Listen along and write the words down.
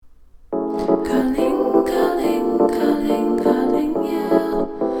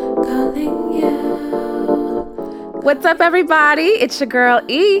What's up, everybody? It's your girl,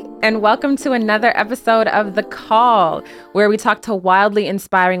 E, and welcome to another episode of The Call, where we talk to wildly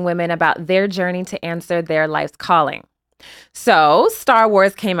inspiring women about their journey to answer their life's calling. So, Star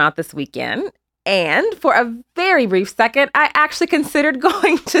Wars came out this weekend, and for a very brief second, I actually considered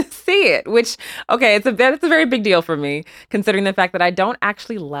going to see it, which, okay, it's a very big deal for me, considering the fact that I don't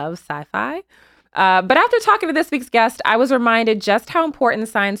actually love sci-fi. But after talking to this week's guest, I was reminded just how important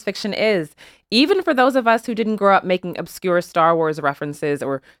science fiction is, even for those of us who didn't grow up making obscure Star Wars references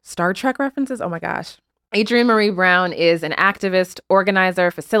or Star Trek references. Oh my gosh. Adrienne Maree Brown is an activist,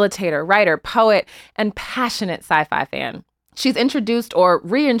 organizer, facilitator, writer, poet, and passionate sci-fi fan. She's introduced or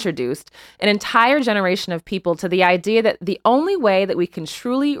reintroduced an entire generation of people to the idea that the only way that we can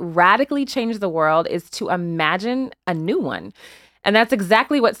truly radically change the world is to imagine a new one. And that's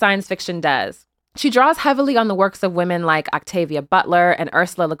exactly what science fiction does. She draws heavily on the works of women like Octavia Butler and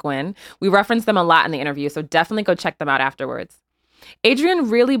Ursula Le Guin. We reference them a lot in the interview, so definitely go check them out afterwards. Adrienne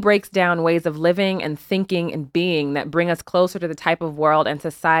really breaks down ways of living and thinking and being that bring us closer to the type of world and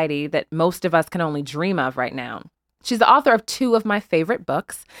society that most of us can only dream of right now. She's the author of two of my favorite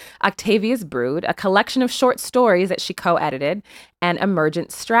books, Octavia's Brood, a collection of short stories that she co-edited, and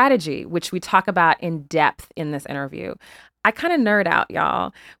Emergent Strategy, which we talk about in depth in this interview. I kind of nerd out,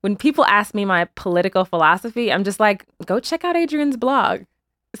 y'all. When people ask me my political philosophy, I'm just like, go check out Adrienne's blog.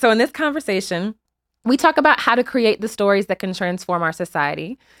 So in this conversation, we talk about how to create the stories that can transform our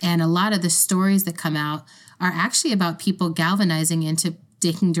society. And a lot of the stories that come out are actually about people galvanizing into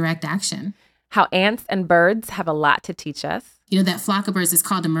taking direct action. How ants and birds have a lot to teach us. You know, that flock of birds is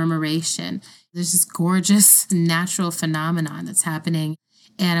called a murmuration. There's this gorgeous natural phenomenon that's happening.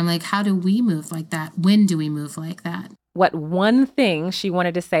 And I'm like, how do we move like that? When do we move like that? What one thing she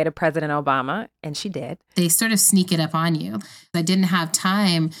wanted to say to President Obama, and she did. They sort of sneak it up on you. I didn't have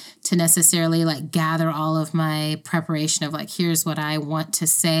time to necessarily gather all of my preparation of here's what I want to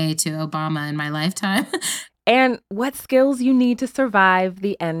say to Obama in my lifetime. And what skills you need to survive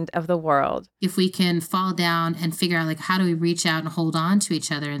the end of the world. If we can fall down and figure out how do we reach out and hold on to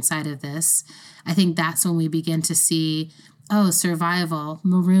each other inside of this, I think that's when we begin to see survival,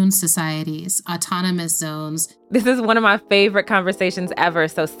 maroon societies, autonomous zones. This is one of my favorite conversations ever,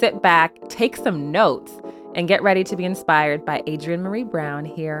 so sit back, take some notes, and get ready to be inspired by Adrienne Maree Brown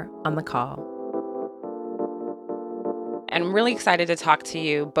here on The Call. And I'm really excited to talk to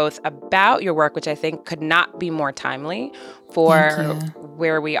you both about your work, which I think could not be more timely for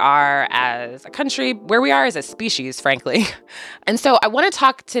where we are as a country, where we are as a species, frankly. And so I want to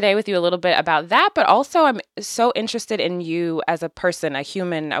talk today with you a little bit about that, but also I'm so interested in you as a person, a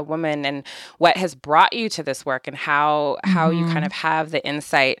human, a woman, and what has brought you to this work and how you kind of have the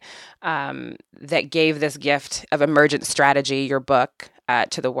insight that gave this gift of Emergent Strategy, your book,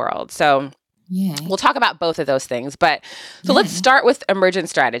 to the world. So we'll talk about both of those things. But let's start with Emergent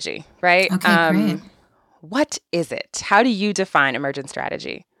Strategy, right? Okay, great. What is it? How do you define Emergent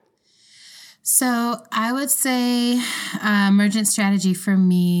Strategy? So I would say Emergent Strategy for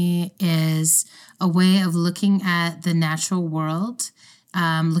me is a way of looking at the natural world,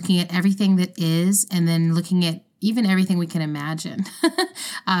 looking at everything that is, and then looking at even everything we can imagine,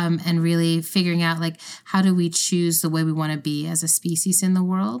 and really figuring out how do we choose the way we want to be as a species in the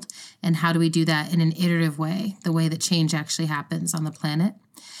world, and how do we do that in an iterative way, the way that change actually happens on the planet.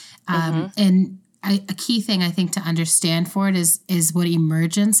 And a key thing I think to understand for it is what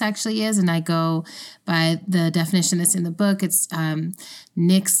emergence actually is. And I go by the definition that's in the book. It's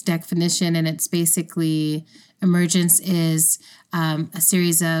Nick's definition, and it's basically emergence is a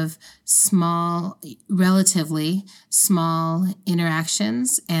series of relatively small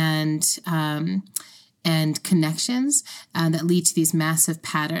interactions and connections that lead to these massive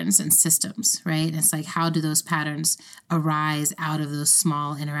patterns and systems, right? And it's how do those patterns arise out of those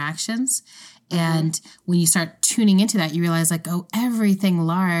small interactions? And when you start tuning into that, you realize everything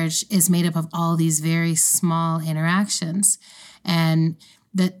large is made up of all these very small interactions, and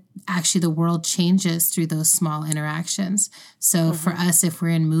that actually the world changes through those small interactions. So for us, if we're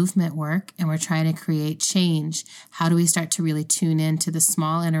in movement work and we're trying to create change, how do we start to really tune into the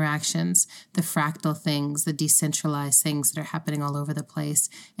small interactions, the fractal things, the decentralized things that are happening all over the place,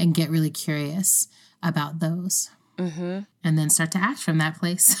 and get really curious about those? And then start to act from that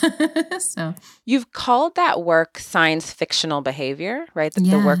place. So you've called that work science fictional behavior, right?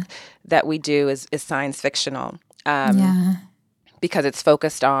 The work that we do is science fictional. Because it's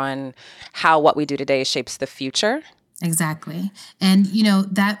focused on how what we do today shapes the future. Exactly. And,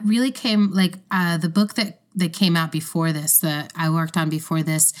 that really came the book that that came out before this, that I worked on before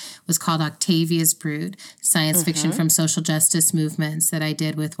this, was called Octavia's Brood, science fiction from social justice movements, that I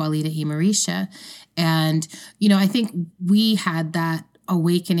did with Walida E. Marisha. And, I think we had that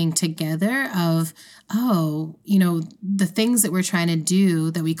awakening together of, the things that we're trying to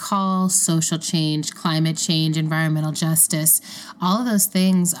do that we call social change, climate change, environmental justice, all of those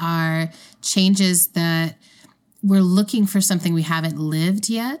things are changes that we're looking for something we haven't lived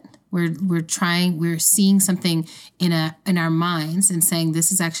yet. We're seeing something in our minds and saying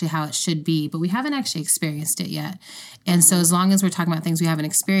this is actually how it should be, but we haven't actually experienced it yet. And so as long as we're talking about things we haven't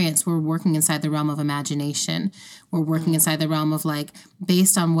experienced, we're working inside the realm of imagination. We're working inside the realm of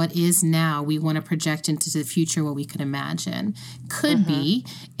based on what is now, we want to project into the future what we could imagine could be.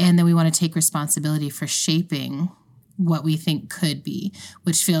 And then we want to take responsibility for shaping what we think could be,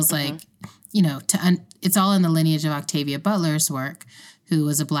 which feels like, it's all in the lineage of Octavia Butler's work, who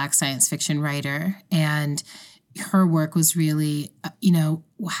was a Black science fiction writer. And her work was really,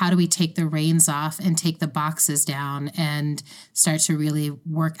 how do we take the reins off and take the boxes down and start to really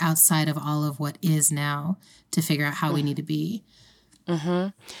work outside of all of what is now to figure out how we need to be.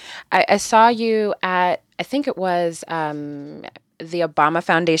 I saw you at, I think it was the Obama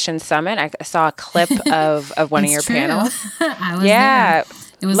Foundation Summit. I saw a clip of one of your panels. I was there.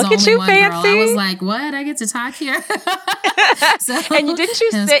 It was Look at you, fancy. Girl. I was like, what? I get to talk here? And didn't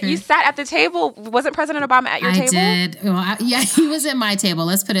you sit? You sat at the table. Wasn't President Obama at your table? I did. Well, he was at my table.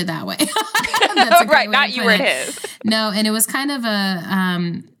 Let's put it that way. Right, not you were at his. No, and it was kind of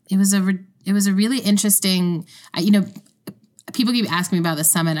it was a really interesting, people keep asking me about the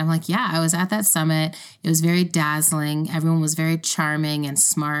summit. I'm like, yeah, I was at that summit. It was very dazzling. Everyone was very charming and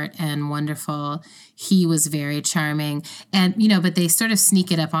smart and wonderful. He was very charming. And, but they sort of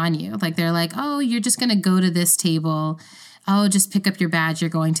sneak it up on you. They're like, oh, you're just going to go to this table. Oh, just pick up your badge. You're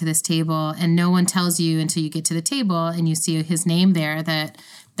going to this table. And no one tells you until you get to the table and you see his name there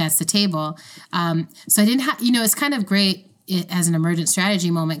that's the table. So I didn't have, it's kind of great as an emergent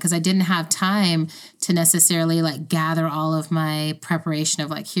strategy moment because I didn't have time to necessarily gather all of my preparation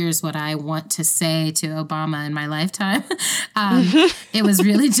of here's what I want to say to Obama in my lifetime. It was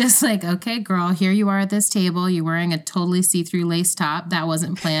really just okay, girl, here you are at this table. You're wearing a totally see-through lace top. That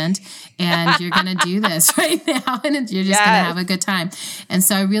wasn't planned. And you're going to do this right now. And you're just going to have a good time. And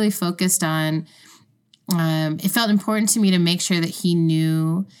so I really focused on, it felt important to me to make sure that he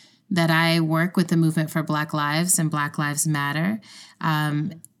knew that I work with the movement for Black Lives and Black Lives Matter.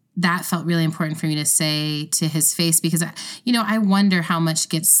 That felt really important for me to say to his face because, I wonder how much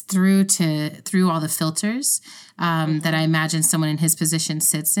gets through all the filters that I imagine someone in his position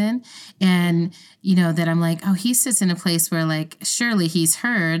sits in. And, that I'm like, oh, he sits in a place where surely he's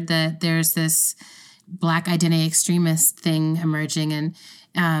heard that there's this Black identity extremist thing emerging.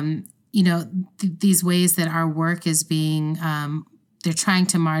 And, these ways that our work is being they're trying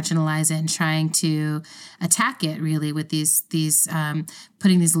to marginalize it and trying to attack it really with these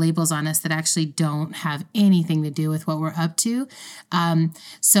putting these labels on us that actually don't have anything to do with what we're up to.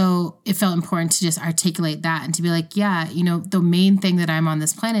 So it felt important to just articulate that and to be the main thing that I'm on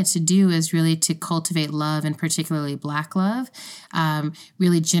this planet to do is really to cultivate love and particularly Black love,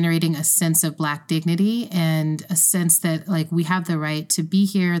 really generating a sense of Black dignity and a sense that we have the right to be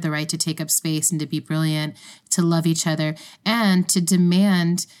here, the right to take up space and to be brilliant, to love each other and to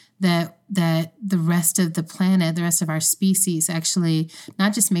demand that the rest of the planet, the rest of our species actually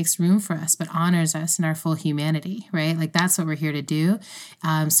not just makes room for us, but honors us in our full humanity, right? That's what we're here to do.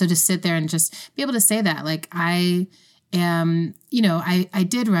 So to sit there and just be able to say that, I am, I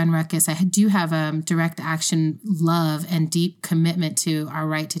did run Ruckus. I do have direct action love and deep commitment to our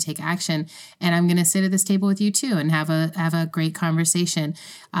right to take action. And I'm going to sit at this table with you too and have a great conversation.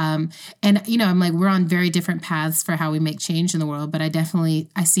 And, I'm we're on very different paths for how we make change in the world, but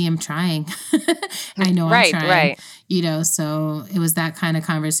I see him trying. I know I'm trying, so it was that kind of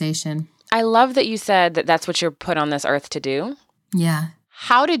conversation. I love that you said that that's what you're put on this earth to do. Yeah.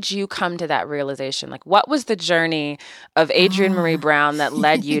 How did you come to that realization? What was the journey of Adrienne Maree Brown that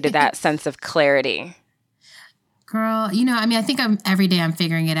led you to that sense of clarity? Girl, I think every day I'm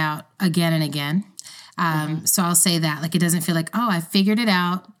figuring it out again and again. So I'll say that, it doesn't feel I figured it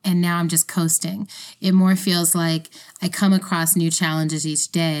out and now I'm just coasting. It more feels like I come across new challenges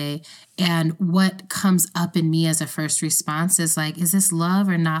each day and what comes up in me as a first response is is this love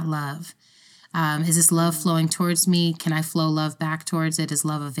or not love? Is this love flowing towards me? Can I flow love back towards it? Is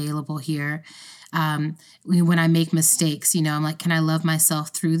love available here? When I make mistakes, I'm can I love myself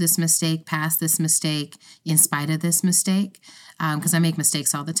through this mistake, past this mistake, in spite of this mistake? Because I make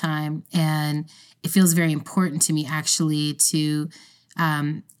mistakes all the time. And it feels very important to me actually to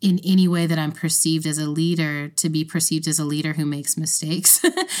in any way that I'm perceived as a leader, to be perceived as a leader who makes mistakes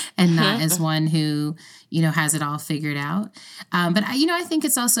and not as one who, has it all figured out. But I think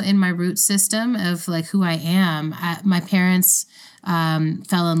it's also in my root system of like who I am. My parents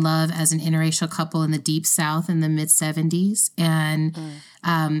fell in love as an interracial couple in the Deep South in the mid 70s.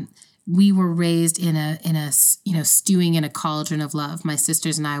 And we were raised in a stewing in a cauldron of love. My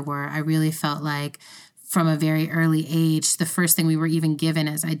sisters and I were. I really felt like from a very early age, the first thing we were even given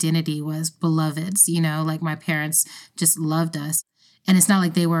as identity was beloveds, like my parents just loved us. And it's not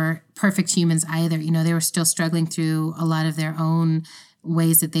like they were perfect humans either. They were still struggling through a lot of their own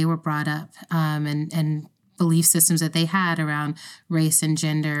ways that they were brought up, and belief systems that they had around race and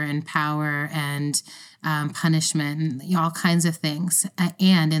gender and power and punishment and all kinds of things.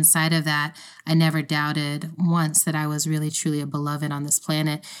 And inside of that, I never doubted once that I was really, truly a beloved on this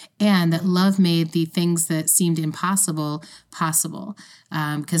planet, and that love made the things that seemed impossible possible.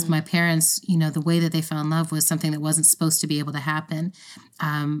 Because my parents, the way that they fell in love was something that wasn't supposed to be able to happen.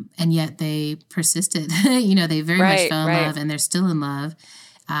 And yet they persisted. They very much fell in love, and they're still in love.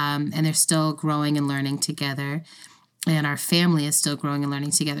 And they're still growing and learning together. And our family is still growing and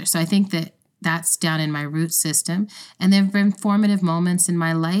learning together. So I think that that's down in my root system. And there have been formative moments in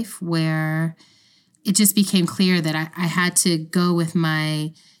my life where it just became clear that I had to go with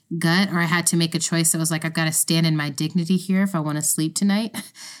my gut, or I had to make a choice that was like, I've got to stand in my dignity here if I want to sleep tonight.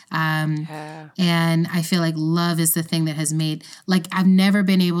 And I feel like love is the thing that has made, like, I've never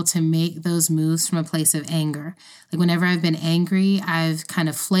been able to make those moves from a place of anger. Like, whenever I've been angry, I've kind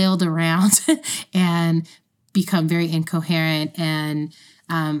of flailed around and become very incoherent and,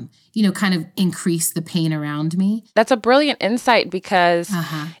 kind of increase the pain around me. That's a brilliant insight, because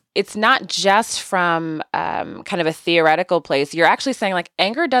it's not just from kind of a theoretical place. You're actually saying, like,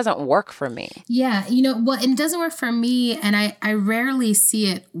 anger doesn't work for me. Yeah. It doesn't work for me. And I rarely see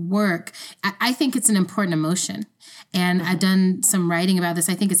it work. I think it's an important emotion. And I've done some writing about this.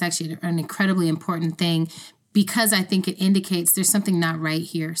 I think it's actually an incredibly important thing, because I think it indicates there's something not right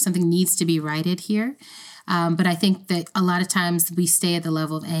here. Something needs to be righted here. But I think that a lot of times we stay at the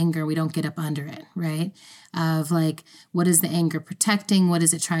level of anger. We don't get up under it, right? Of like, what is the anger protecting? What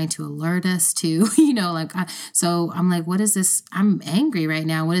is it trying to alert us to? So I'm like, what is this? I'm angry right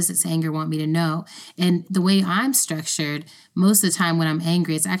now. What does this anger want me to know? And the way I'm structured, most of the time when I'm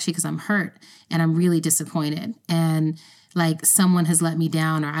angry, it's actually because I'm hurt and I'm really disappointed. And like someone has let me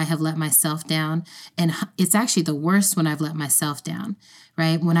down, or I have let myself down. And it's actually the worst when I've let myself down,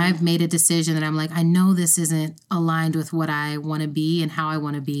 right? When I've made a decision that I'm like, I know this isn't aligned with what I want to be and how I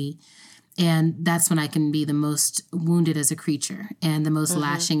want to be. And that's when I can be the most wounded as a creature and the most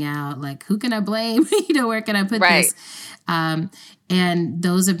lashing out, like, who can I blame? Where can I put this? And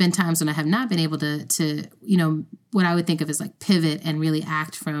those have been times when I have not been able to, what I would think of as like pivot and really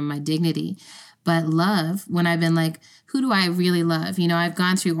act from my dignity. But love, when I've been like, who do I really love? I've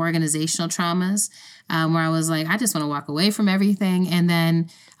gone through organizational traumas where I was like, I just want to walk away from everything. And then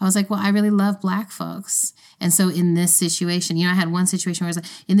I was like, well, I really love Black folks. And so in this situation, I had one situation where I was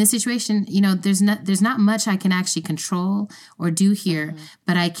like, in this situation, there's not much I can actually control or do here,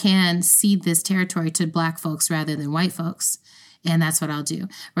 but I can cede this territory to Black folks rather than white folks. And that's what I'll do,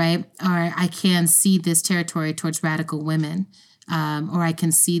 right? Or I can cede this territory towards radical women. Or I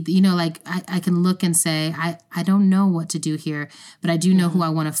can see, I can look and say, I don't know what to do here, but I do know who I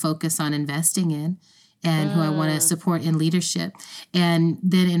want to focus on investing in and who I want to support in leadership. And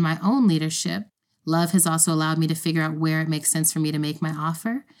then in my own leadership, love has also allowed me to figure out where it makes sense for me to make my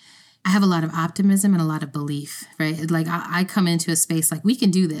offer. I have a lot of optimism and a lot of belief, right? Like I come into a space like, we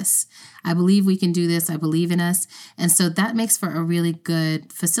can do this. I believe we can do this. I believe in us. And so that makes for a really good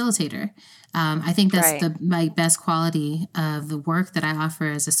facilitator. I think that's my best quality of the work that I offer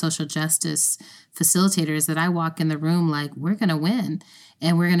as a social justice facilitator, is that I walk in the room like, we're going to win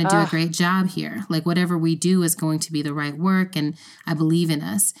and we're going to do a great job here. Like, whatever we do is going to be the right work, and I believe in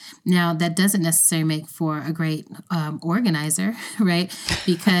us. Now, that doesn't necessarily make for a great organizer, right?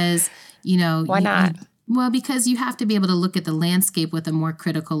 Because, why not? Because you have to be able to look at the landscape with a more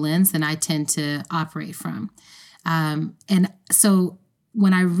critical lens than I tend to operate from. And so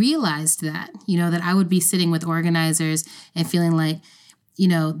when I realized that, that I would be sitting with organizers and feeling like,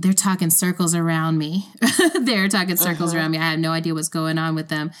 they're talking circles around me. They're talking circles around me. I have no idea what's going on with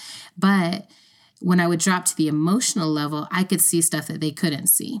them. But when I would drop to the emotional level, I could see stuff that they couldn't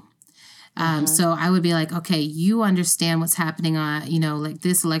see. So I would be like, okay, you understand what's happening on, like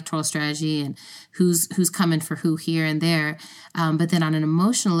this electoral strategy and who's coming for who here and there. But then on an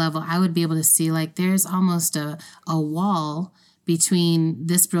emotional level, I would be able to see like there's almost a wall between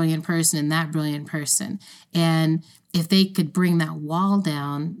this brilliant person and that brilliant person. And if they could bring that wall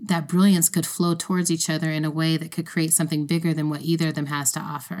down, that brilliance could flow towards each other in a way that could create something bigger than what either of them has to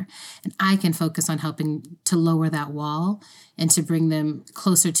offer. And I can focus on helping to lower that wall and to bring them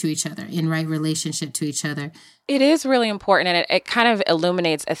closer to each other, in right relationship to each other. It is really important, and it kind of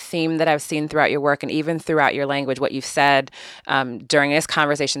illuminates a theme that I've seen throughout your work and even throughout your language. What you've said during this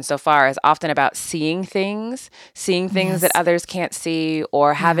conversation so far is often about seeing things Yes. that others can't see,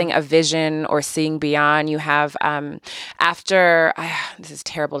 or having a vision or seeing beyond. You have, this is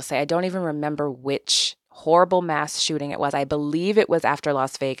terrible to say, I don't even remember which horrible mass shooting it was. I believe it was after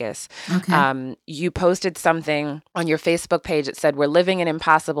Las Vegas. Okay. You posted something on your Facebook page that said, "We're living in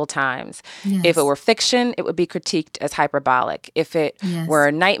impossible times. Yes. If it were fiction, it would be critiqued as hyperbolic. If it Yes.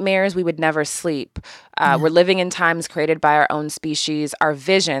 were nightmares, we would never sleep. We're living in times created by our own species. Our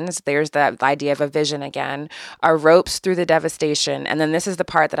visions," there's that idea of a vision again, "are ropes through the devastation." And then this is the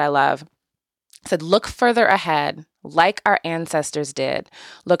part that I love. It said, "Look further ahead, like our ancestors did.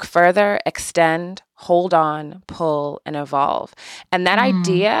 Look further, extend, hold on, pull, and evolve." And that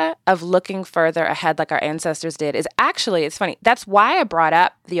idea of looking further ahead like our ancestors did is actually, it's funny. That's why I brought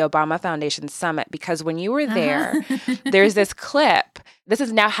up the Obama Foundation Summit, because when you were there, there's this clip. This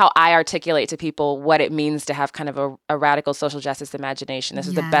is now how I articulate to people what it means to have kind of a radical social justice imagination. This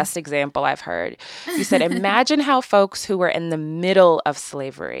is the best example I've heard. You said, imagine how folks who were in the middle of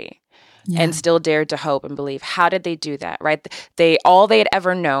slavery and still dared to hope and believe, how did they do that, right? All they had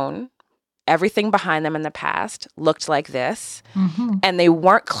ever known, everything behind them in the past looked like this, and they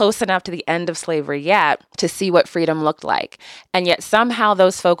weren't close enough to the end of slavery yet to see what freedom looked like. And yet somehow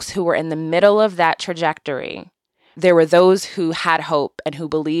those folks who were in the middle of that trajectory, there were those who had hope and who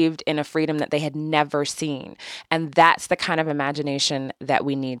believed in a freedom that they had never seen. And that's the kind of imagination that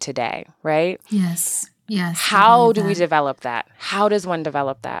we need today, right? Yes. Yes. How do we develop that? How does one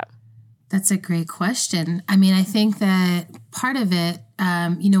develop that? That's a great question. I mean, I think that part of it,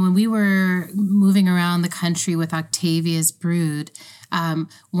 when we were moving around the country with Octavia's Brood,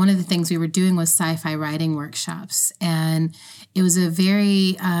 one of the things we were doing was sci-fi writing workshops. And it was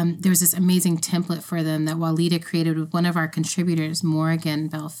there was this amazing template for them that Walida created with one of our contributors, Morgan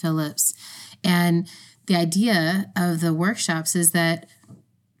Bell Phillips. And the idea of the workshops is that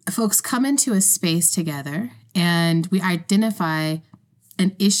folks come into a space together and we identify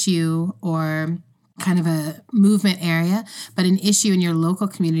an issue or kind of a movement area, but an issue in your local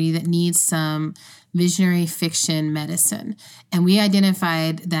community that needs some visionary fiction medicine. And we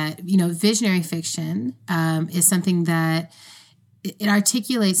identified that, visionary fiction is something that it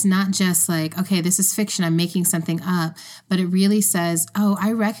articulates not just like, okay, this is fiction, I'm making something up, but it really says, oh,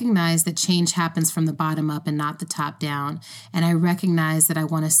 I recognize that change happens from the bottom up and not the top down. And I recognize that I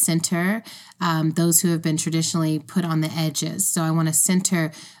want to center those who have been traditionally put on the edges. So I want to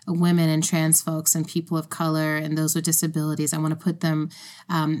center women and trans folks and people of color and those with disabilities. I want to put them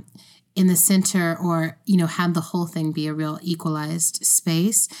in the center, or, have the whole thing be a real equalized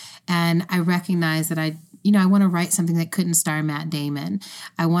space. And I recognize that I want to write something that couldn't star Matt Damon.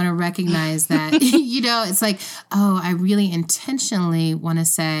 I want to recognize that, it's like, oh, I really intentionally want to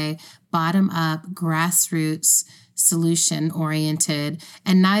say bottom up, grassroots, solution oriented,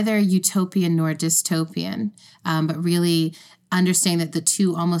 and neither utopian nor dystopian, but really understanding that the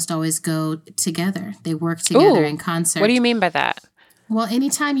two almost always go together. They work together in concert. What do you mean by that? Well,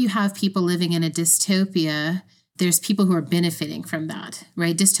 anytime you have people living in a dystopia, there's people who are benefiting from that,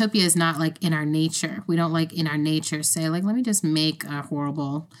 right? Dystopia is not like in our nature. We don't like in our nature say like, let me just make a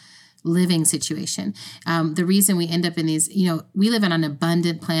horrible living situation. The reason we end up in these, we live on an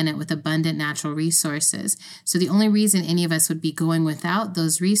abundant planet with abundant natural resources. So the only reason any of us would be going without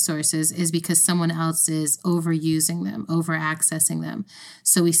those resources is because someone else is overusing them, over accessing them.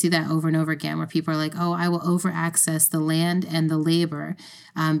 So we see that over and over again where people are like, oh, I will over access the land and the labor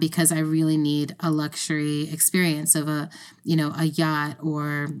because I really need a luxury experience of a yacht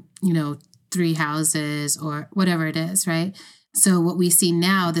or, 3 houses or whatever it is, right? So what we see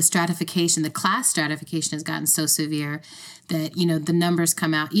now, the stratification, the class stratification has gotten so severe that, the numbers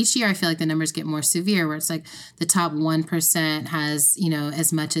come out. Each year I feel like the numbers get more severe where it's like the top 1% has,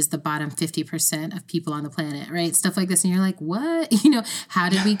 as much as the bottom 50% of people on the planet, right? Stuff like this. And you're like, what? How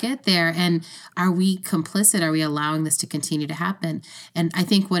did we get there? And are we complicit? Are we allowing this to continue to happen? And I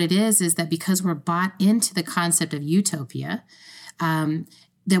think what it is that because we're bought into the concept of utopia,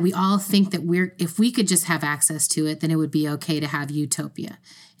 that we all think that if we could just have access to it, then it would be okay to have utopia.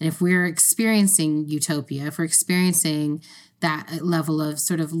 And if we're experiencing utopia, if we're experiencing that level of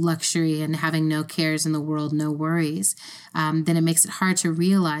sort of luxury and having no cares in the world, no worries, then it makes it hard to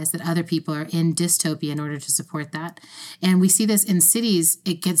realize that other people are in dystopia in order to support that. And we see this in cities.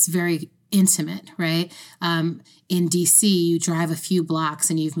 It gets very intimate, right? In DC, you drive a few blocks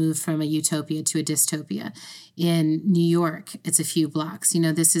and you've moved from a utopia to a dystopia. In New York, it's a few blocks.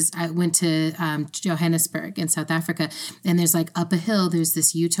 I went to Johannesburg in South Africa, and there's like up a hill, there's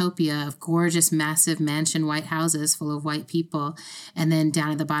this utopia of gorgeous, massive mansion white houses full of white people. And then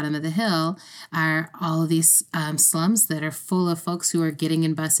down at the bottom of the hill are all of these slums that are full of folks who are getting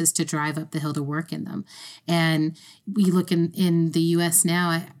in buses to drive up the hill to work in them. And we look in the US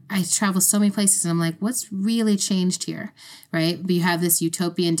now, I travel so many places and I'm like, what's really changed here, right? But you have this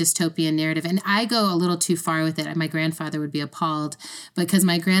utopian, dystopian narrative. And I go a little too far with it. My grandfather would be appalled because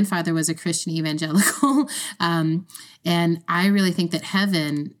my grandfather was a Christian evangelical. And I really think that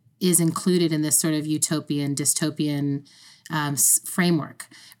heaven is included in this sort of utopian, dystopian framework,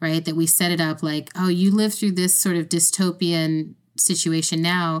 right? That we set it up like, oh, you live through this sort of dystopian situation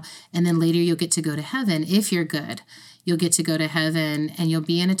now, and then later you'll get to go to heaven if you're good. You'll get to go to heaven and you'll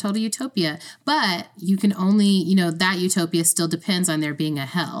be in a total utopia. But you can only, that utopia still depends on there being a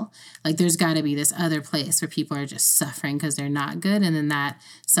hell. Like there's got to be this other place where people are just suffering because they're not good. And then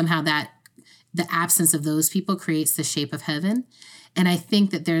the absence of those people creates the shape of heaven. And I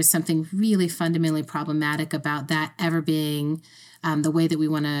think that there's something really fundamentally problematic about that ever being the way that we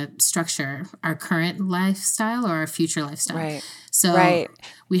want to structure our current lifestyle or our future lifestyle. Right. So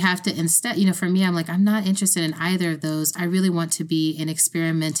we have to instead, for me, I'm like, I'm not interested in either of those. I really want to be in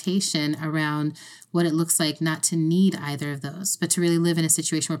experimentation around what it looks like not to need either of those, but to really live in a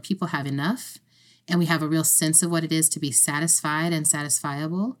situation where people have enough and we have a real sense of what it is to be satisfied and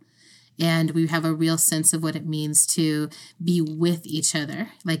satisfiable. And we have a real sense of what it means to be with each other,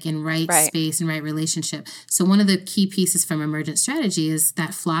 like in right space and right relationship. So one of the key pieces from emergent strategy is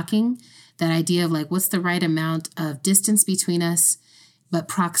that flocking, that idea of like, what's the right amount of distance between us, but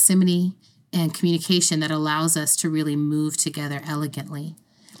proximity and communication that allows us to really move together elegantly.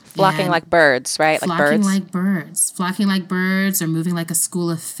 Flocking like birds, right? Flocking like birds or moving like a school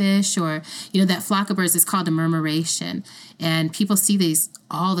of fish or, that flock of birds is called a murmuration. And people see these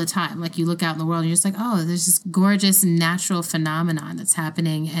all the time. Like you look out in the world and you're just like, oh, there's this gorgeous natural phenomenon that's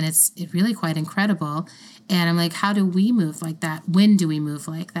happening. And it's really quite incredible. And I'm like, how do we move like that? When do we move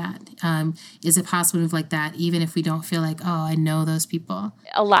like that? Is it possible to move like that even if we don't feel like, oh, I know those people?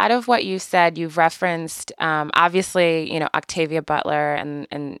 A lot of what you said, you've referenced, obviously, Octavia Butler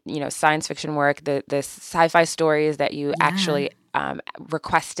and science fiction work, the sci-fi stories that you actually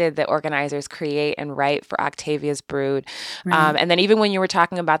requested that organizers create and write for Octavia's Brood. Right. And then even when you were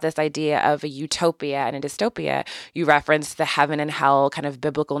talking about this idea of a utopia and a dystopia, you referenced the heaven and hell kind of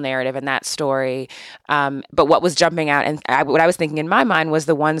biblical narrative in that story. But what was jumping out and what I was thinking in my mind was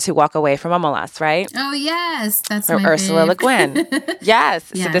the ones who walk away from Omelas, right? Oh, yes. That's or my Ursula Le Guin.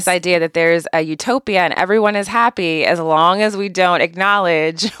 Yes. So this idea that there's a utopia and everyone is happy as long as we don't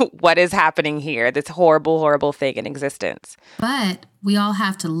acknowledge what is happening here, this horrible, horrible thing in existence. But we all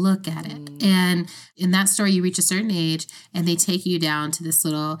have to look at it. And in that story, you reach a certain age and they take you down to this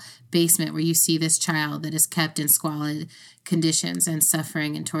little basement where you see this child that is kept in squalid conditions and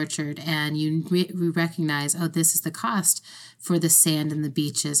suffering and tortured. And you recognize, oh, this is the cost for the sand and the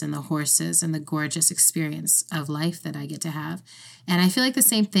beaches and the horses and the gorgeous experience of life that I get to have. And I feel like the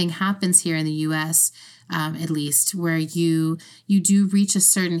same thing happens here in the U.S., at least, where you do reach a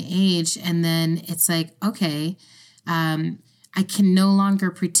certain age and then it's like, okay, I can no longer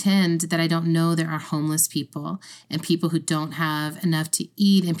pretend that I don't know there are homeless people and people who don't have enough to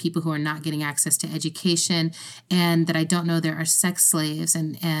eat and people who are not getting access to education and that I don't know there are sex slaves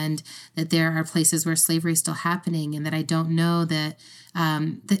and that there are places where slavery is still happening and that I don't know that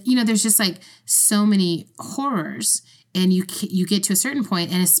there's just like so many horrors. And you get to a certain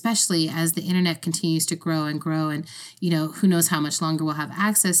point, and especially as the internet continues to grow and who knows how much longer we'll have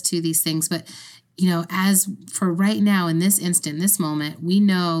access to these things, but as for right now, in this instant, this moment, we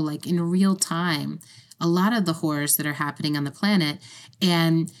know like in real time, a lot of the horrors that are happening on the planet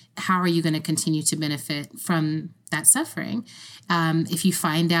and how are you going to continue to benefit from that suffering? If you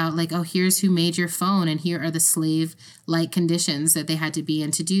find out like, oh, here's who made your phone and here are the slave-like conditions that they had to be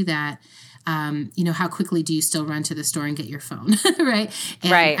in to do that. How quickly do you still run to the store and get your phone? Right.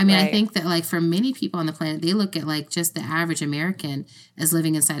 And, right. I think that like for many people on the planet, they look at like just the average American as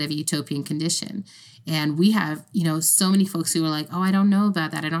living inside of a utopian condition. And we have, so many folks who are like, oh, I don't know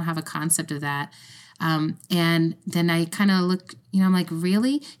about that. I don't have a concept of that. And then I kind of look, I'm like,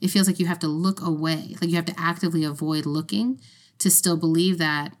 really? It feels like you have to look away. Like you have to actively avoid looking to still believe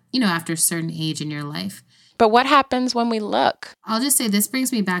that, after a certain age in your life. But what happens when we look? I'll just say this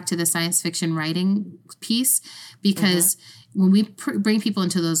brings me back to the science fiction writing piece because when we bring people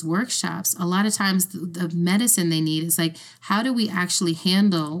into those workshops, a lot of times the medicine they need is like, how do we actually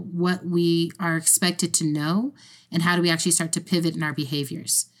handle what we are expected to know? And how do we actually start to pivot in our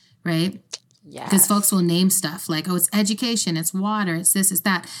behaviors, right? Yeah. Because folks will name stuff like, oh, it's education, it's water, it's this, it's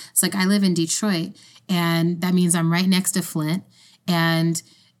that. It's like, I live in Detroit, and that means I'm right next to Flint, and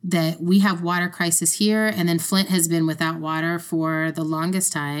that we have water crisis here. And then Flint has been without water for the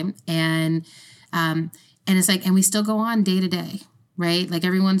longest time. And it's like, and we still go on day to day, right? Like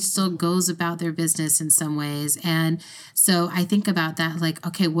everyone still goes about their business in some ways. And so I think about that, like,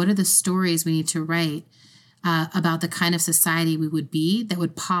 okay, what are the stories we need to write about the kind of society we would be that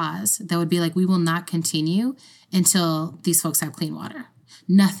would pause, that would be like, we will not continue until these folks have clean water.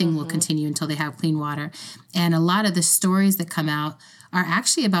 Nothing will continue until they have clean water. And a lot of the stories that come out are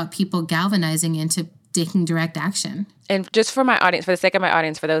actually about people galvanizing into taking direct action. And just for my audience, for the sake of my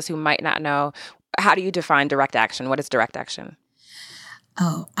audience, for those who might not know, how do you define direct action? What is direct action?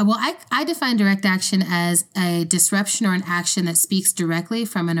 Oh, well, I define direct action as a disruption or an action that speaks directly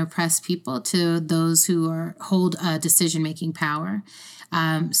from an oppressed people to those who hold decision-making power.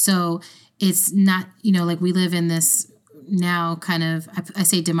 So it's not, like we live in this now kind of, I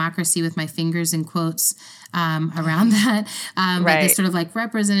say democracy with my fingers in quotes around that, but this sort of like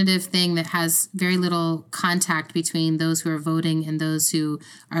representative thing that has very little contact between those who are voting and those who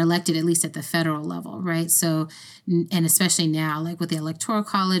are elected, at least at the federal level, right? So, and especially now, like with the Electoral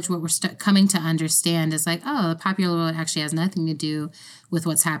College, what we're coming to understand is like, oh, the popular vote actually has nothing to do with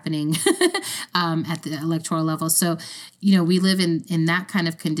what's happening at the electoral level. So, we live in that kind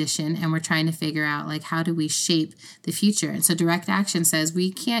of condition, and we're trying to figure out, like, how do we shape the future? And so direct action says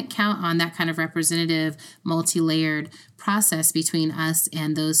we can't count on that kind of representative, multi-layered process between us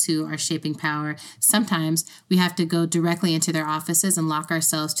and those who are shaping power. Sometimes we have to go directly into their offices and lock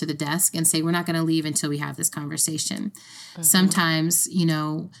ourselves to the desk and say, we're not going to leave until we have this conversation. Sometimes,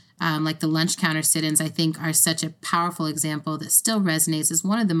 like the lunch counter sit-ins, I think are such a powerful example that still resonates as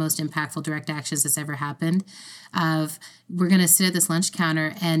one of the most impactful direct actions that's ever happened. Of, we're going to sit at this lunch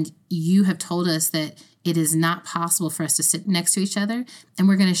counter, and you have told us that it is not possible for us to sit next to each other, and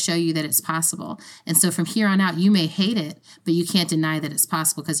we're going to show you that it's possible. And so from here on out, you may hate it, but you can't deny that it's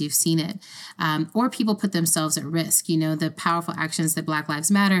possible because you've seen it. Or people put themselves at risk. The powerful actions that Black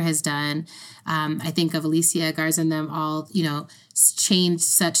Lives Matter has done. I think of Alicia Garza and them all, changed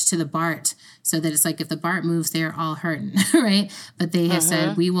such to the BART, so that it's like, if the BART moves, they're all hurting, right? But they have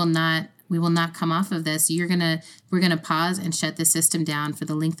said, we will not come off of this. We're gonna pause and shut the system down for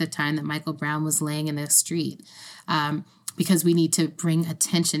the length of time that Michael Brown was laying in the street, because we need to bring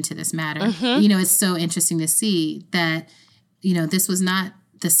attention to this matter. It's so interesting to see that, this was not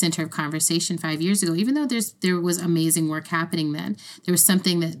the center of conversation 5 years ago, even though there was amazing work happening then. There was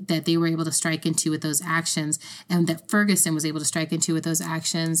something that they were able to strike into with those actions, and that Ferguson was able to strike into with those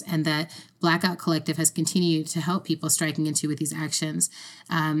actions, and that Blackout Collective has continued to help people striking into with these actions.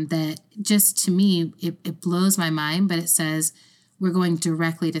 That just, to me, it blows my mind, but it says we're going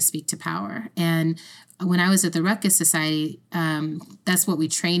directly to speak to power. And when I was at the Ruckus Society, that's what we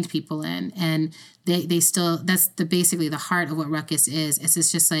trained people in. And they still, that's basically the heart of what Ruckus is.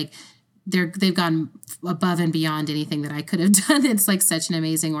 It's just like, they've gone above and beyond anything that I could have done. It's like such an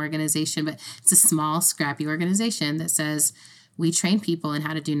amazing organization, but it's a small, scrappy organization that says we train people in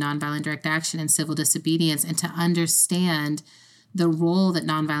how to do nonviolent direct action and civil disobedience, and to understand the role that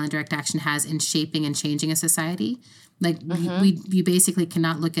nonviolent direct action has in shaping and changing a society. Like we basically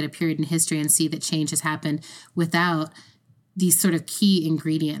cannot look at a period in history and see that change has happened without these sort of key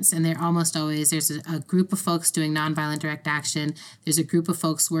ingredients. And they're almost always, there's a group of folks doing nonviolent direct action. There's a group of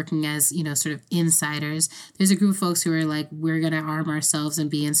folks working as, sort of insiders. There's a group of folks who are like, we're going to arm ourselves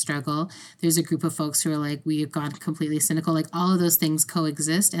and be in struggle. There's a group of folks who are like, we have gone completely cynical. Like, all of those things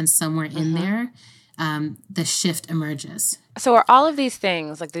coexist, and somewhere in there, the shift emerges. So are all of these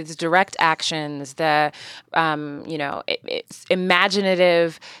things, like these direct actions, the, it's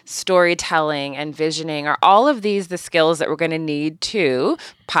imaginative storytelling and visioning, are all of these the skills that we're going to need to,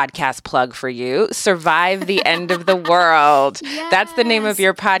 podcast plug for you, survive the end of the world? Yes. That's the name of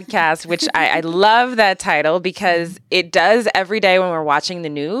your podcast, which I love that title, because it does every day when we're watching the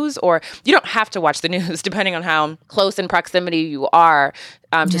news, or you don't have to watch the news, depending on how close in proximity you are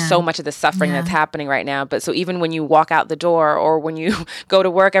to so much of the suffering that's happening right now. But so even when you walk out the door, or when you go to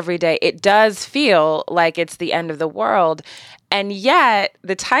work every day, it does feel like it's the end of the world. And yet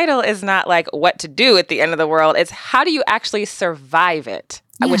the title is not like what to do at the end of the world. It's how do you actually survive it,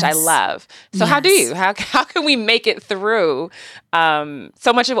 which I love. So how do you? How can we make it through?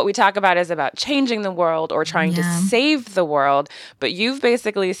 So much of what we talk about is about changing the world or trying to save the world. But you've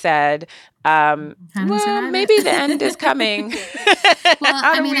basically said, Well, maybe the end is coming.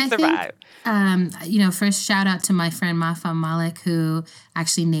 How do we survive? First shout out to my friend Mafa Malik, who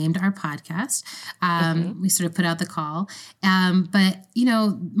actually named our podcast. We sort of put out the call. But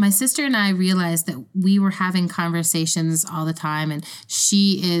my sister and I realized that we were having conversations all the time. And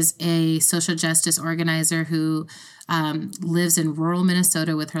she is a social justice organizer who lives in rural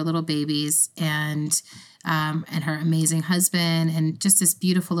Minnesota with her little babies and her amazing husband and just this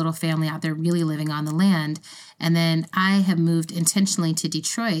beautiful little family out there really living on the land. And then I have moved intentionally to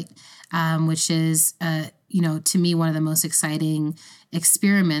Detroit, which is, to me, one of the most exciting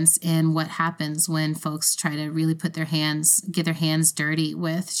experiments in what happens when folks try to really get their hands dirty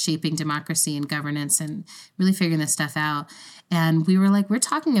with shaping democracy and governance and really figuring this stuff out. And we were like, we're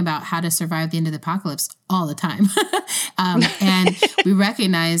talking about how to survive the end of the apocalypse all the time. And we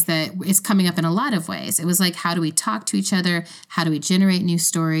recognize that it's coming up in a lot of ways. It was like, how do we talk to each other? How do we generate new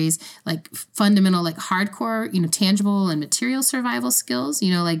stories? Like fundamental, like hardcore, tangible and material survival skills.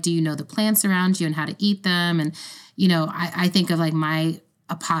 Like, do you know the plants around you and how to eat them? And, I think of like my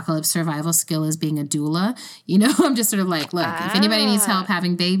apocalypse survival skill as being a doula. I'm just sort of like, look, if anybody needs help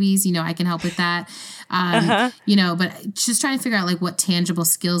having babies, I can help with that. But just trying to figure out like what tangible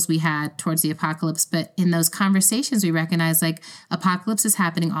skills we had towards the apocalypse. But in those conversations, we recognize like apocalypse is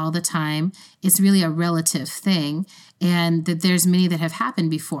happening all the time. It's really a relative thing. And that there's many that have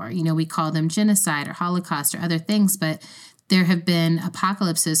happened before. We call them genocide or Holocaust or other things, but there have been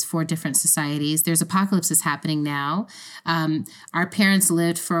apocalypses for different societies. There's apocalypses happening now. Our parents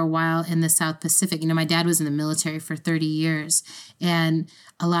lived for a while in the South Pacific. My dad was in the military for 30 years. And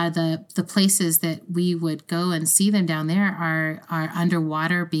a lot of the places that we would go and see them down there are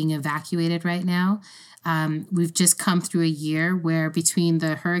underwater, being evacuated right now. We've just come through a year where between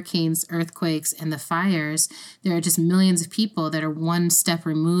the hurricanes, earthquakes, and the fires, there are just millions of people that are one step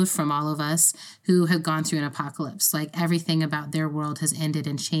removed from all of us who have gone through an apocalypse. Like everything about their world has ended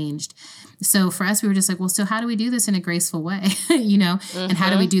and changed. So for us, we were just like, well, so how do we do this in a graceful way? And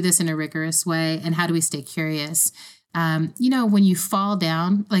how do we do this in a rigorous way? And how do we stay curious? When you fall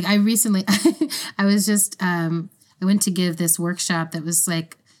down, like I recently, I went to give this workshop that was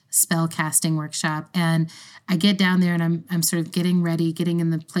like spell casting workshop. And I get down there and I'm sort of getting ready, getting in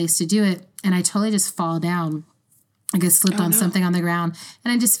the place to do it. And I totally just fall down. I get slipped on something on the ground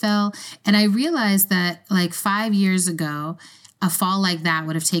and I just fell. And I realized that like 5 years ago, a fall like that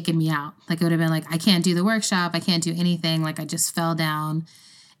would have taken me out. Like it would have been like, I can't do the workshop. I can't do anything. Like I just fell down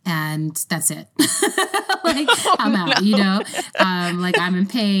and that's it. Like I'm out, like I'm in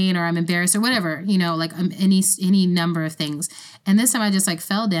pain or I'm embarrassed or whatever, like any number of things. And this time I just like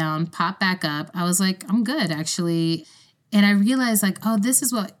fell down, popped back up. I was like, I'm good actually. And I realized like, oh,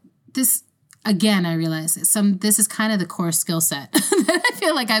 I realized this is kind of the core skill set that I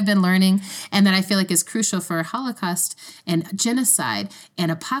feel like I've been learning and that I feel like is crucial for Holocaust and genocide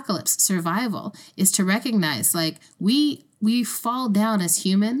and apocalypse survival is to recognize like we fall down as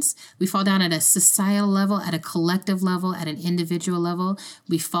humans. We fall down at a societal level, at a collective level, at an individual level.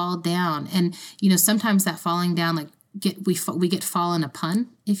 We fall down. And, sometimes that falling down, like we get fallen upon,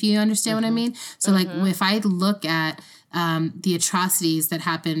 if you understand what I mean. So like if I look at the atrocities that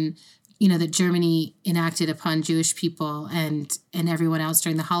happened, that Germany enacted upon Jewish people and everyone else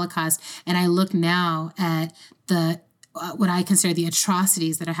during the Holocaust, and I look now at what I consider the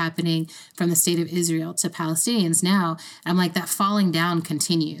atrocities that are happening from the state of Israel to Palestinians now, I'm like, that falling down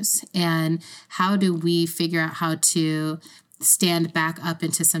continues. And how do we figure out how to stand back up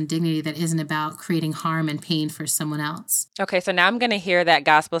into some dignity that isn't about creating harm and pain for someone else? Okay, so now I'm going to hear that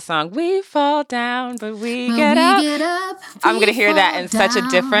gospel song, we fall down, but we get up. I'm going to hear that in such a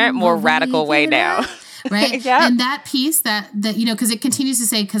different, more radical way now. Right. Yep. And that piece that, because it continues to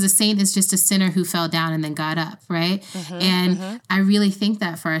say, because a saint is just a sinner who fell down and then got up. Right. I really think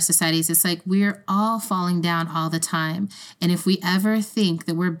that for our societies, it's like we're all falling down all the time. And if we ever think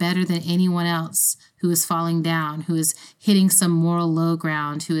that we're better than anyone else who is falling down, who is hitting some moral low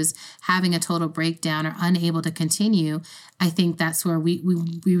ground, who is having a total breakdown or unable to continue, I think that's where we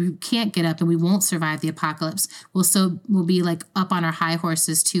can't get up and we won't survive the apocalypse. We'll be like up on our high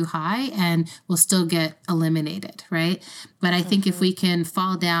horses too high and we'll still get eliminated, right? But I think if we can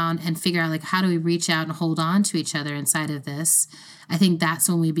fall down and figure out like how do we reach out and hold on to each other inside of this, I think that's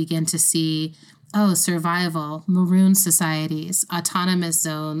when we begin to see survival, maroon societies, autonomous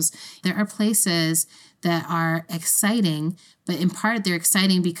zones. There are places that are exciting, but in part they're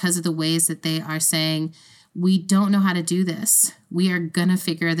exciting because of the ways that they are saying, we don't know how to do this. We are going to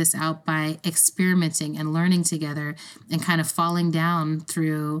figure this out by experimenting and learning together and kind of falling down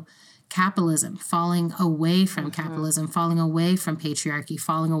through capitalism, falling away from capitalism, falling away from patriarchy,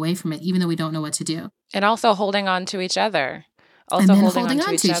 falling away from it, even though we don't know what to do. And also holding on to each other. Also holding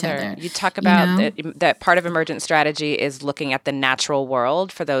on to each other. You talk about that part of emergent strategy is looking at the natural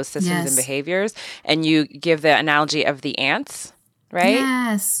world for those systems and behaviors. And you give the analogy of the ants, right?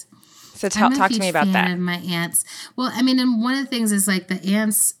 Yes. So talk to me about that. Of my ants. Well, I mean, and one of the things is like the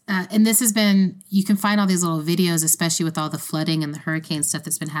ants, and this has been, you can find all these little videos, especially with all the flooding and the hurricane stuff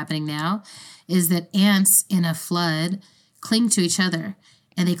that's been happening now, is that ants in a flood cling to each other.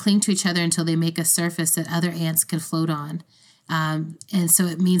 And they cling to each other until they make a surface that other ants can float on. And so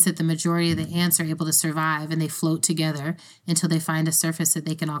it means that the majority of the ants are able to survive, and they float together until they find a surface that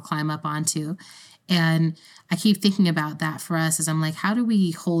they can all climb up onto. And I keep thinking about that for us as I'm like, how do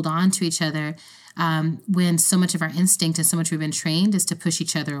we hold on to each other when so much of our instinct and so much we've been trained is to push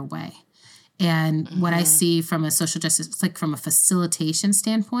each other away? And what I see from a social justice, like from a facilitation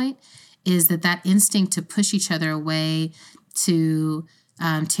standpoint, is that instinct to push each other away, to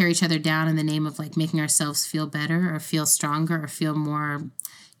tear each other down in the name of like making ourselves feel better or feel stronger or feel more,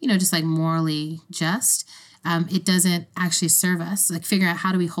 just like morally just, it doesn't actually serve us. Like figuring out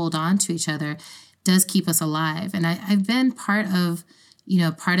how do we hold on to each other does keep us alive. And I've been part of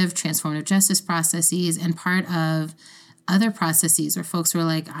transformative justice processes and part of other processes where folks were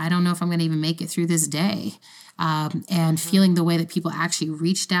like, I don't know if I'm going to even make it through this day. And feeling the way that people actually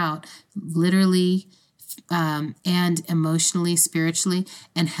reached out literally and emotionally, spiritually,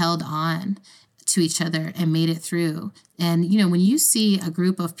 and held on to each other and made it through. And, when you see a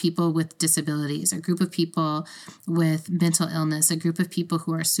group of people with disabilities, a group of people with mental illness, a group of people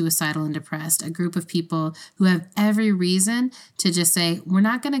who are suicidal and depressed, a group of people who have every reason to just say, we're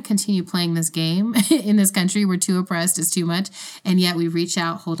not going to continue playing this game in this country. We're too oppressed. It's too much. And yet we reach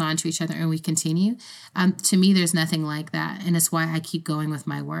out, hold on to each other, and we continue. To me, there's nothing like that. And it's why I keep going with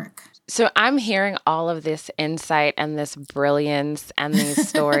my work. So I'm hearing all of this insight and this brilliance and these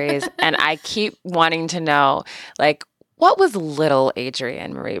stories, and I keep wanting to know, like, what was little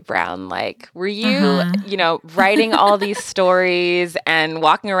Adrienne Maree Brown like? Were you, writing all these stories and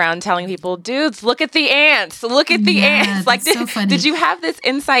walking around telling people, dudes, look at the ants, look at the ants? Like, did you have this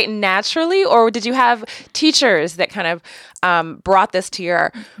insight naturally, or did you have teachers that kind of brought this to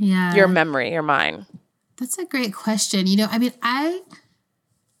your memory, your mind? That's a great question.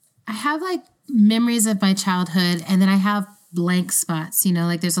 I have like memories of my childhood, and then I have blank spots,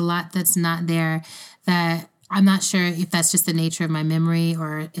 like there's a lot that's not there that I'm not sure if that's just the nature of my memory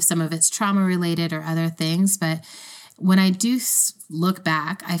or if some of it's trauma related or other things. But when I do look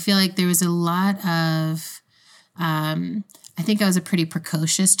back, I feel like there was a lot of, I think I was a pretty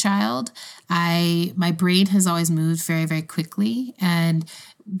precocious child. My brain has always moved very, very quickly. And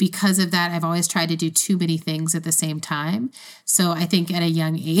because of that, I've always tried to do too many things at the same time. So I think at a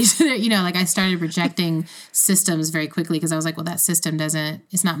young age, I started rejecting systems very quickly because I was like, well, that system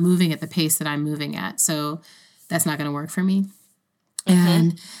it's not moving at the pace that I'm moving at. So that's not going to work for me.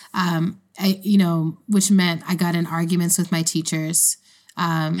 And, which meant I got in arguments with my teachers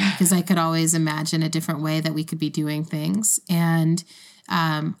because I could always imagine a different way that we could be doing things. And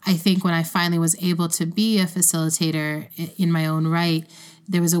I think when I finally was able to be a facilitator in my own right,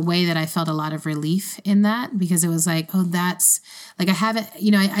 there was a way that I felt a lot of relief in that, because it was like, oh, that's like, I haven't,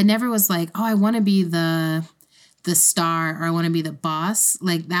 I never was like, oh, I want to be the star or I want to be the boss.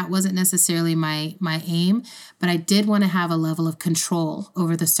 Like that wasn't necessarily my aim, but I did want to have a level of control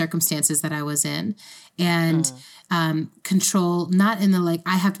over the circumstances that I was in, and control, not in the like,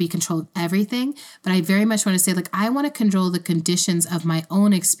 I have to be control of everything, but I very much want to say like, I want to control the conditions of my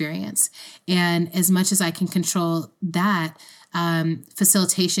own experience. And as much as I can control that,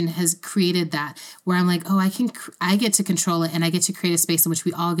 facilitation has created that where I'm like, oh, I get to control it, and I get to create a space in which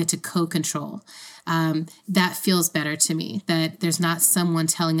we all get to co-control. That feels better to me, that there's not someone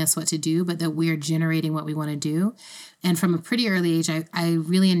telling us what to do, but that we're generating what we want to do. And from a pretty early age, I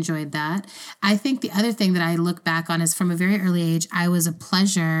really enjoyed that. I think the other thing that I look back on is from a very early age, I was a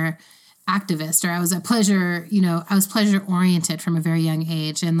pleasure activist, or I was pleasure oriented from a very young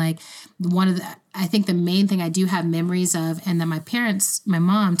age. And like I think the main thing I do have memories of, and that my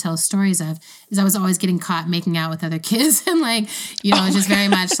mom tells stories of, is I was always getting caught making out with other kids. And like, just very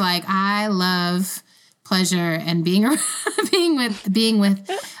much like, I love pleasure and being with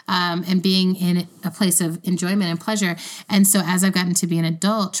and being in a place of enjoyment and pleasure. And so as I've gotten to be an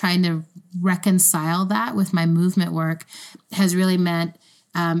adult, trying to reconcile that with my movement work has really meant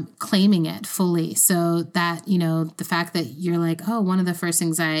claiming it fully. So that, the fact that you're like, oh, one of the first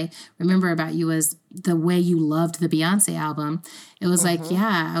things I remember about you was the way you loved the Beyonce album. It was like,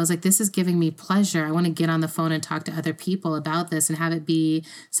 I was like, this is giving me pleasure. I want to get on the phone and talk to other people about this and have it be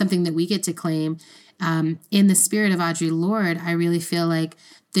something that we get to claim. In the spirit of Audre Lorde, I really feel like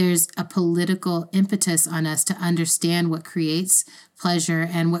there's a political impetus on us to understand what creates pleasure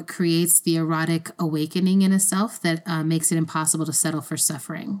and what creates the erotic awakening in a self that makes it impossible to settle for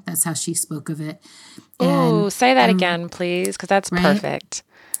suffering. That's how she spoke of it. Oh, say that again, please, because that's perfect.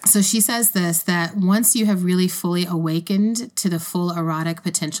 So she says this, that once you have really fully awakened to the full erotic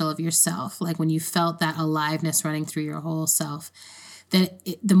potential of yourself, like when you felt that aliveness running through your whole self,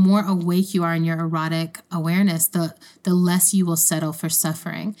 the more awake you are in your erotic awareness, the less you will settle for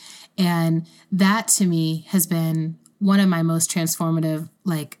suffering. And that to me has been one of my most transformative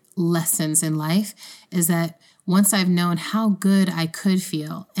lessons in life, is that once I've known how good I could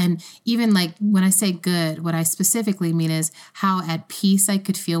feel, and even when I say good, what I specifically mean is how at peace I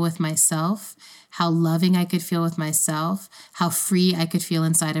could feel with myself, how loving I could feel with myself, how free I could feel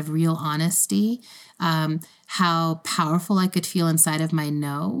inside of real honesty, how powerful I could feel inside of my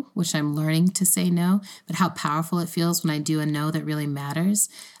no, which I'm learning to say no, but how powerful it feels when I do a no that really matters,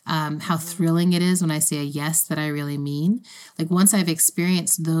 how thrilling it is when I say a yes that I really mean. Once I've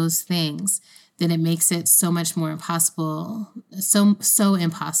experienced those things, then it makes it so much more impossible, so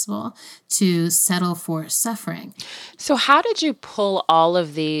impossible to settle for suffering. So how did you pull all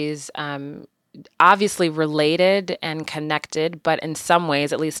of these obviously related and connected, but in some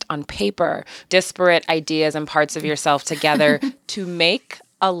ways, at least on paper, disparate ideas and parts of yourself together to make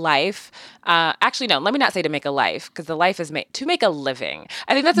a life? Actually, no, let me not say to make a life, because the life is made to make a living.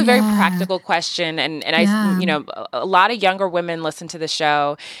 I think that's a very practical question. And I, a lot of younger women listen to the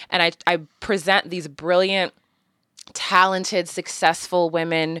show, and I present these brilliant, talented, successful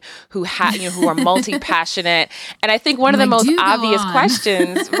women who who are multi-passionate. And I think one of the most obvious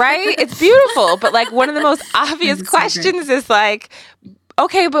questions, right? It's beautiful, but one of the most obvious questions is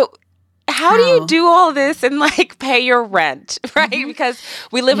okay, but how do you do all this and pay your rent, right? Because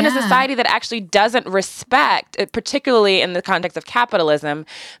we live in a society that actually doesn't respect, particularly in the context of capitalism,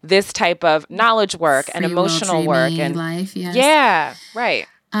 this type of knowledge work and emotional work and life. Yes. Yeah, right.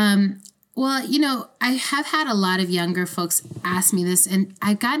 Well, I have had a lot of younger folks ask me this, and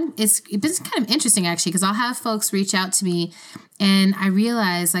it's been kind of interesting actually, because I'll have folks reach out to me and I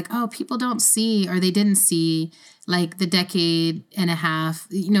realize people don't see, or they didn't see the decade and a half,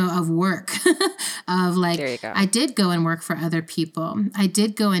 of work of there you go. I did go and work for other people. I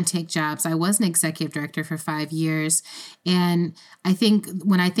did go and take jobs. I was an executive director for 5 years. And I think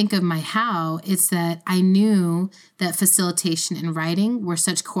when I think of my how, it's that I knew that facilitation and writing were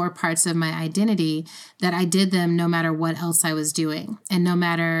such core parts of my identity that I did them no matter what else I was doing. And no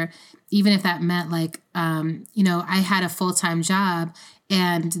matter, even if that meant I had a full-time job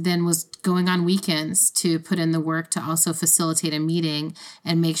and then was going on weekends to put in the work to also facilitate a meeting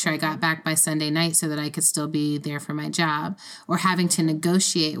and make sure I got back by Sunday night so that I could still be there for my job, or having to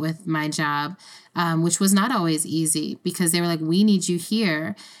negotiate with my job, which was not always easy, because they were like, we need you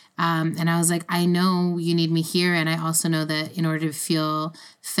here. And I was like, I know you need me here. And I also know that in order to feel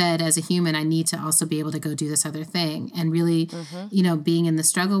fed as a human, I need to also be able to go do this other thing. And really, being in the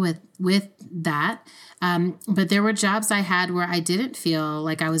struggle with that. But there were jobs I had where I didn't feel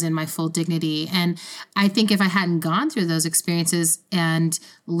like I was in my full dignity. And I think if I hadn't gone through those experiences and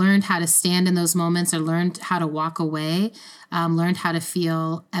learned how to stand in those moments, or learned how to walk away, learned how to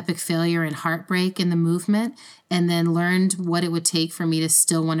feel epic failure and heartbreak in the movement, and then learned what it would take for me to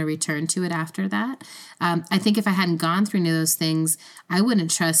still want to return to it after that. I think if I hadn't gone through any of those things, I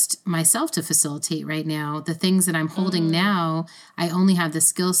wouldn't trust myself to facilitate right now. The things that I'm holding now, I only have the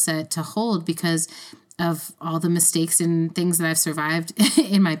skill set to hold because of all the mistakes and things that I've survived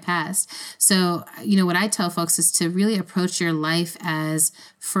in my past. So, what I tell folks is to really approach your life as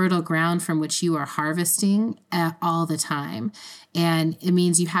fertile ground from which you are harvesting all the time. And it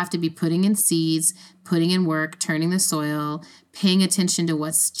means you have to be putting in seeds, putting in work, turning the soil, paying attention to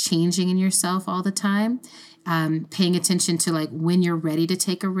what's changing in yourself all the time, paying attention to when you're ready to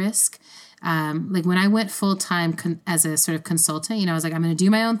take a risk. When I went full time as a sort of consultant, I was like, I'm going to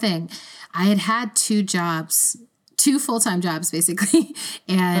do my own thing. I had 2 full-time jobs basically.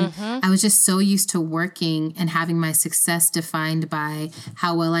 And I was just so used to working and having my success defined by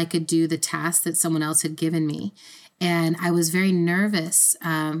how well I could do the task that someone else had given me. And I was very nervous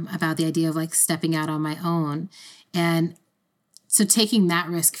about the idea of stepping out on my own. And so taking that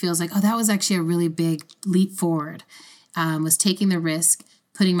risk feels like, oh, that was actually a really big leap forward, was taking the risk,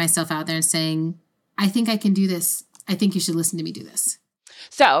 putting myself out there and saying, I think I can do this. I think you should listen to me do this.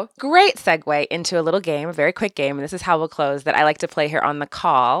 So, great segue into a little game, a very quick game, and this is how we'll close that I like to play here on the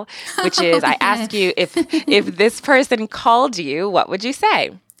call, which is I ask you if this person called you, what would you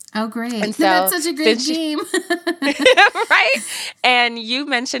say? Oh, great. And so, that's such a great game. right? And you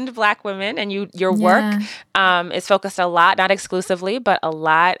mentioned Black women, and your work is focused a lot, not exclusively, but a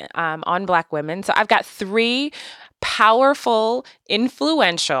lot on Black women. So I've got 3 powerful,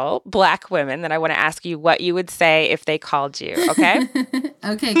 influential Black women that I want to ask you what you would say if they called you, okay?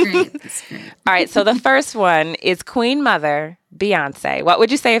 Okay, great. That's great. All right, so the first one is Queen Mother, Beyonce. What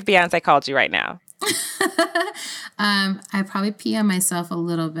would you say if Beyonce called you right now? I probably pee on myself a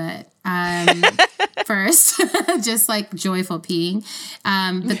little bit first, just like joyful peeing.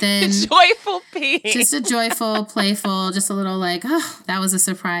 But then joyful peeing, just a joyful, playful, just a little like, oh, that was a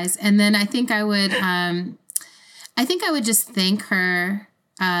surprise. And then I think I would just thank her.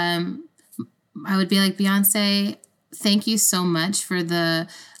 I would be like, Beyonce, thank you so much for the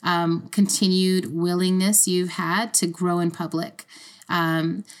continued willingness you've had to grow in public.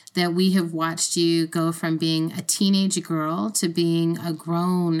 That we have watched you go from being a teenage girl to being a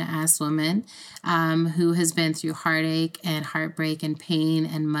grown-ass woman who has been through heartache and heartbreak and pain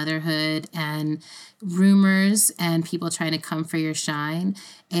and motherhood and rumors and people trying to come for your shine.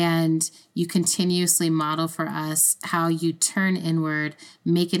 And you continuously model for us how you turn inward,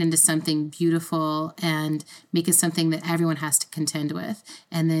 make it into something beautiful, and make it something that everyone has to contend with.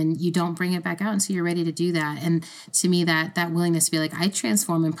 And then you don't bring it back out until you're ready to do that. And to me, that willingness to be like, I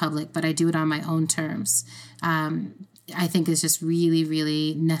transform in public, but I do it on my own terms, I think is just really,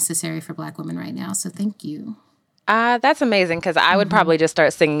 really necessary for Black women right now. So thank you. That's amazing, because I would probably just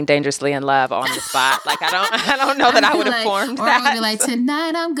start singing "Dangerously in Love" on the spot. Like I don't know that I would have formed or that. I would be like,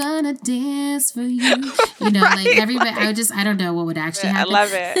 tonight I'm gonna dance for you. You know, right. Like everybody. I don't know what would actually happen. I love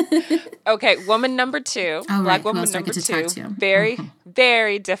it. Okay, woman number 2, oh, Black right. woman number 2. Very,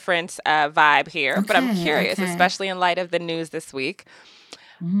 very different vibe here. Okay, but I'm curious, especially in light of the news this week.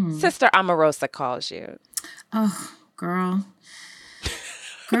 Sister Omarosa calls you. Oh, girl.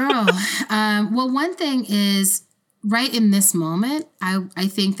 Well, one thing is, right in this moment, I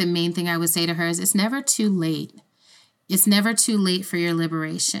think the main thing I would say to her is it's never too late. It's never too late for your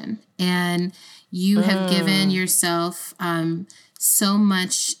liberation. And you have given yourself so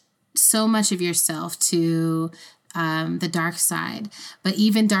much of yourself to the dark side. But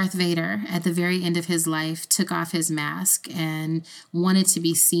even Darth Vader, at the very end of his life, took off his mask and wanted to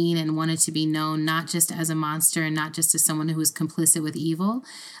be seen and wanted to be known, not just as a monster and not just as someone who was complicit with evil,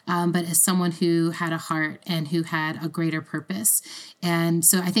 but as someone who had a heart and who had a greater purpose. And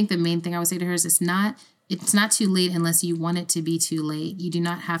so I think the main thing I would say to her is it's not too late unless you want it to be too late. You do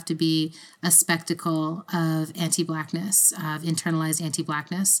not have to be a spectacle of anti-Blackness, of internalized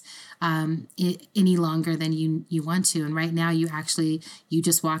anti-Blackness any longer than you want to. And right now you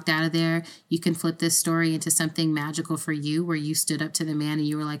just walked out of there. You can flip this story into something magical for you, where you stood up to the man and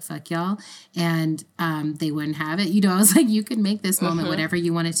you were like, fuck y'all. And they wouldn't have it. You know, I was like, you can make this moment whatever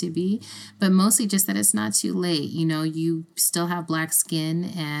you want it to be. But mostly just that it's not too late. You know, you still have Black skin,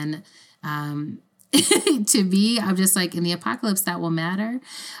 and to me, I'm just like, in the apocalypse, that will matter.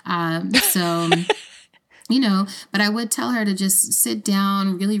 So, you know, but I would tell her to just sit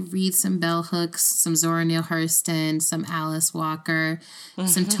down, really read some bell hooks, some Zora Neale Hurston, some Alice Walker,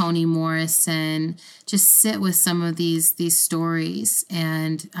 some Toni Morrison. Just sit with some of these stories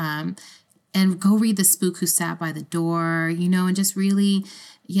and go read The Spook Who Sat by the Door, you know, and just really,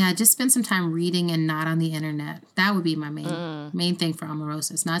 just spend some time reading and not on the internet. That would be my main thing for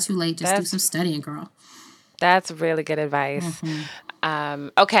Omarosa. It's not too late. Just do some studying, girl. That's really good advice.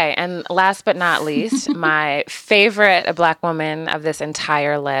 Okay, and last but not least, my favorite Black woman of this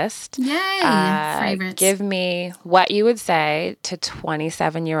entire list. Yay! Favorites. Give me what you would say to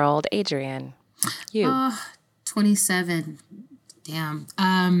 27-year-old Adrienne. You. 27. Damn.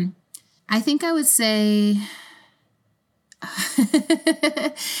 I think I would say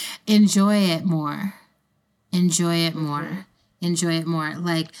enjoy it more. Enjoy it more. Enjoy it more.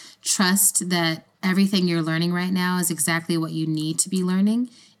 Like, trust that everything you're learning right now is exactly what you need to be learning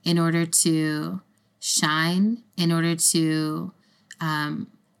in order to shine, in order to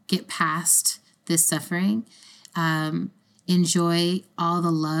get past this suffering. Enjoy all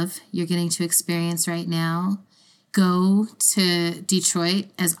the love you're getting to experience right now. Go to Detroit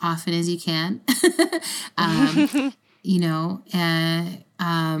as often as you can. You know,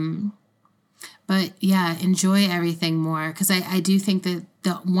 but yeah, enjoy everything more. Because I do think that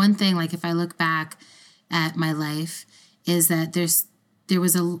the one thing, like if I look back at my life, is that there's there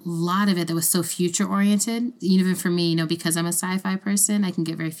was a lot of it that was so future oriented. Even for me, because I'm a sci-fi person, I can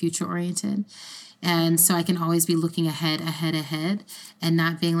get very future oriented. And so I can always be looking ahead, and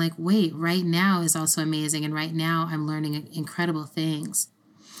not being like, wait, right now is also amazing. And right now I'm learning incredible things.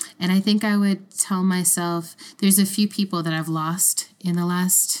 And I think I would tell myself, there's a few people that I've lost in the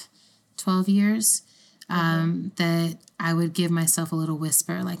last 12 years that I would give myself a little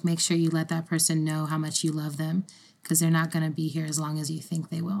whisper, like, make sure you let that person know how much you love them, because they're not going to be here as long as you think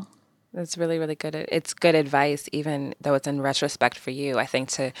they will. That's really, really good. It's good advice, even though it's in retrospect for you. I think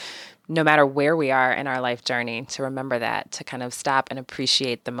no matter where we are in our life journey, to remember that, to kind of stop and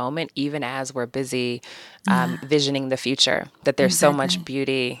appreciate the moment, even as we're busy visioning the future, that there's so much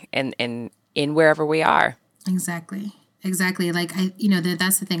beauty in wherever we are. Exactly. Like,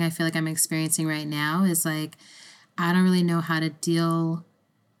 that's the thing I feel like I'm experiencing right now is like, I don't really know how to deal,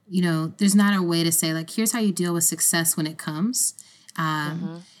 there's not a way to say like, here's how you deal with success when it comes.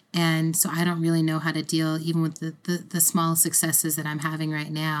 And so I don't really know how to deal even with the small successes that I'm having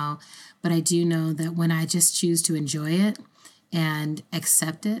right now. But I do know that when I just choose to enjoy it and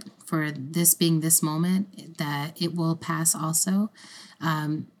accept it for this being this moment, that it will pass also,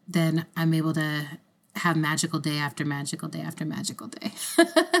 then I'm able to have magical day after magical day after magical day.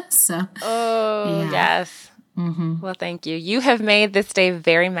 So, yes. Well, thank you. You have made this day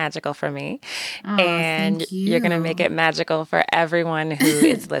very magical for me. And you're going to make it magical for everyone who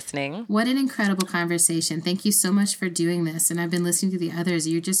is listening. What an incredible conversation. Thank you so much for doing this. And I've been listening to the others.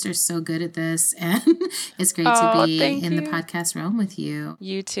 You just are so good at this. And it's great to be in the podcast realm with you.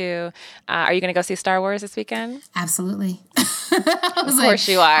 You too. Are you going to go see Star Wars this weekend? Absolutely. Of course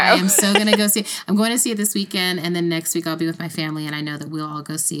you are. I am so going to go see it. I'm going to see it this weekend. And then next week I'll be with my family. And I know that we'll all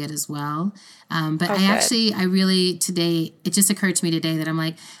go see it as well. But I really, today, it just occurred to me today that I'm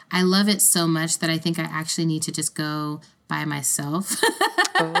like, I love it so much that I think I actually need to just go by myself.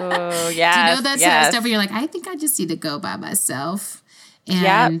 Oh, yeah. Do you know that sort of stuff where you're like, I think I just need to go by myself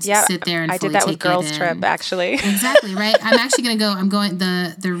and sit there and fully take it in. I did that with Girls Trip, actually. Exactly, right? I'm actually going to go. I'm going,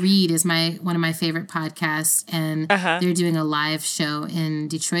 the Read is one of my favorite podcasts, and they're doing a live show in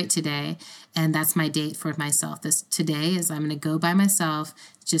Detroit today. And that's my date for myself. Today is I'm going to go by myself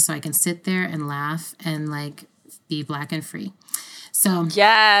just so I can sit there and laugh and like be Black and free. So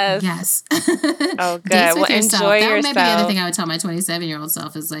yes. Oh, good. Well, enjoy yourself. That may be the other thing I would tell my 27-year-old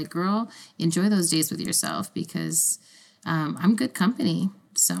self is like, girl, enjoy those days with yourself, because I'm good company.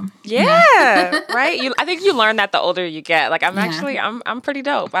 So right. I think you learn that the older you get. Like I'm pretty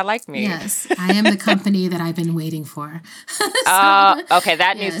dope. I like me. Yes, I am the company that I've been waiting for. Okay,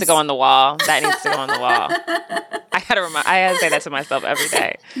 that needs to go on the wall. That needs to go on the wall. I gotta say that to myself every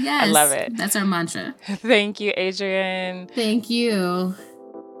day. Yes, I love it. That's our mantra. Thank you, Adrienne. Thank you.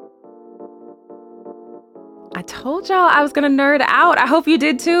 I told y'all I was going to nerd out. I hope you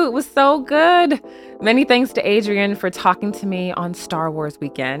did too. It was so good. Many thanks to Adrienne for talking to me on Star Wars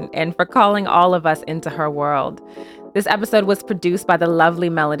weekend and for calling all of us into her world. This episode was produced by the lovely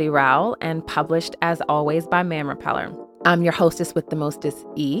Melody Rowell and published, as always, by Man Repeller. I'm your hostess with the mostest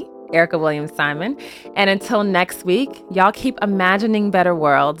E, Erica Williams-Simon. And until next week, y'all keep imagining better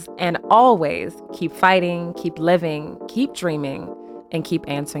worlds and always keep fighting, keep living, keep dreaming, and keep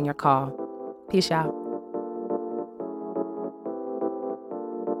answering your call. Peace out.